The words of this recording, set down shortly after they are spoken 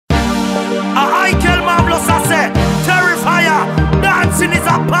Ikel Marvlus I say, terrifier. Dancing is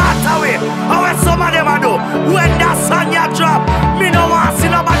a part of it. How some of them a do? When that song ya drop, me no want see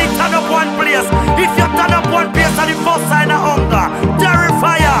nobody turn up one place. If you turn up one place, and the first sign of hunger,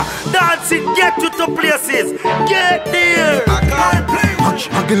 terrifier. Dancing, get to two places. Get there.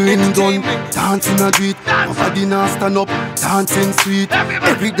 Haggling done, dancing a beat. Nobody now stand up, dancing sweet.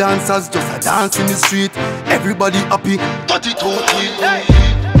 Every dancer's just a dance in the street. Everybody happy, 32 teeth.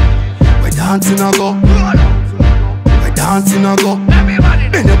 We dancing a go, we dancing a go.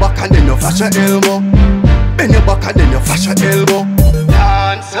 Bend your back and then you flash your elbow. Bend your back and then you flash your elbow.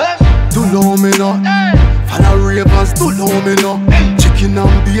 Dancers, too low me no. Follow ravers, too low me no. Chicken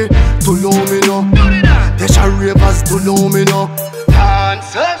and beer, too low me no. Desha ravers, too low me no.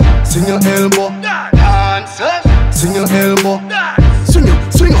 Dancers, swing your elbow. Dancers, swing your elbow. Swing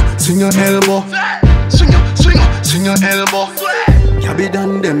your elbow. Swing your elbow. Cabby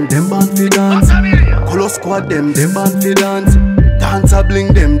done them band fi dance. Color squad them band fi dance. Dancer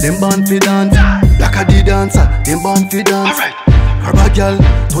bling them band fi dance. Black a the dancer, them band fi dance. Rubber girl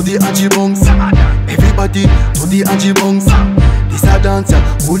to the aji bungs. Everybody to the aji bungs. This a dancer,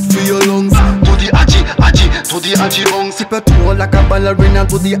 good for your lungs. To the aji bungs. Sip a toe like a ballerina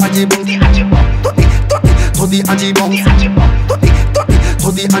to the aji bungs. To the aji bungs.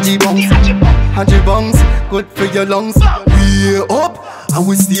 To the aji bungs. Aji bungs, good for your lungs. We up and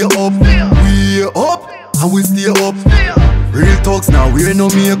we stay up. We up and we stay up. Real talks now, we no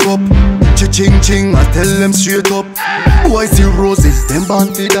makeup. Ching, I tell them straight up. Boys see roses, them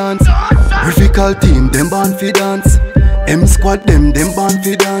band fi dance. Riffical team, them band fi dance. M squad, them band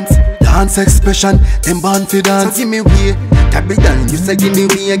fi dance. Dance expression, them band fi dance. So give me way, tap it down, you say give me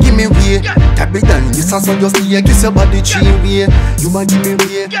way, give me way. Tap it down, you say so just here, kiss your body 3 way. You a give me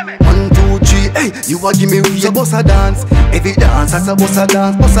way, 1, 2, 3, hey, you a give me way. So boss a dance, every dance, as a boss a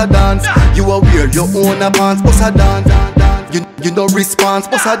dance, boss a dance. You a wear your own a pants, boss a dance. You no response,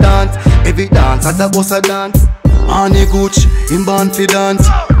 boss a dance. Every dance, as a boss a dance. Honey Gooch, him band fi dance.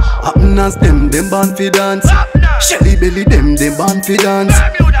 Happiness, them band fi dance. Shelly Belly, them band fi dance.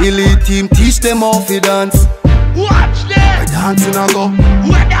 Elite team, teach them how fi dance. Watch them. We dancing a go.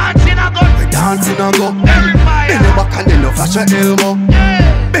 We dancing a go. We dancing a go. Bend your back and then you flash your elbow.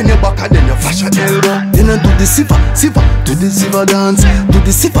 Bend your back and then you flash your elbow. Then you do the sifa, to the sifa dance. Do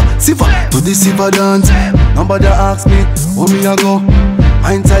the sifa, to the sifa dance. Nobody ask me, where me a go.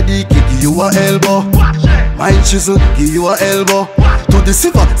 Mine Sadiq, give you a elbow. Mine Chisel, give you a elbow. To the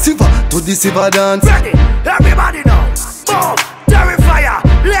sifa, to the sifa dance. Ready, everybody now. Boom, terrifier,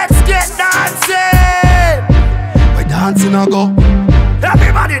 let's get dancing. We dancing a go.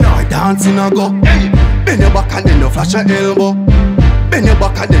 Everybody now. We dancing a go. Bend your back and then you flash your elbow. Bend your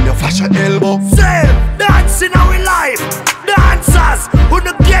back and then you flash your elbow. Same, dancing our life. Dancers, who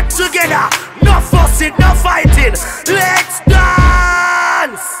no get together. No fussing, no fighting. Let's dance.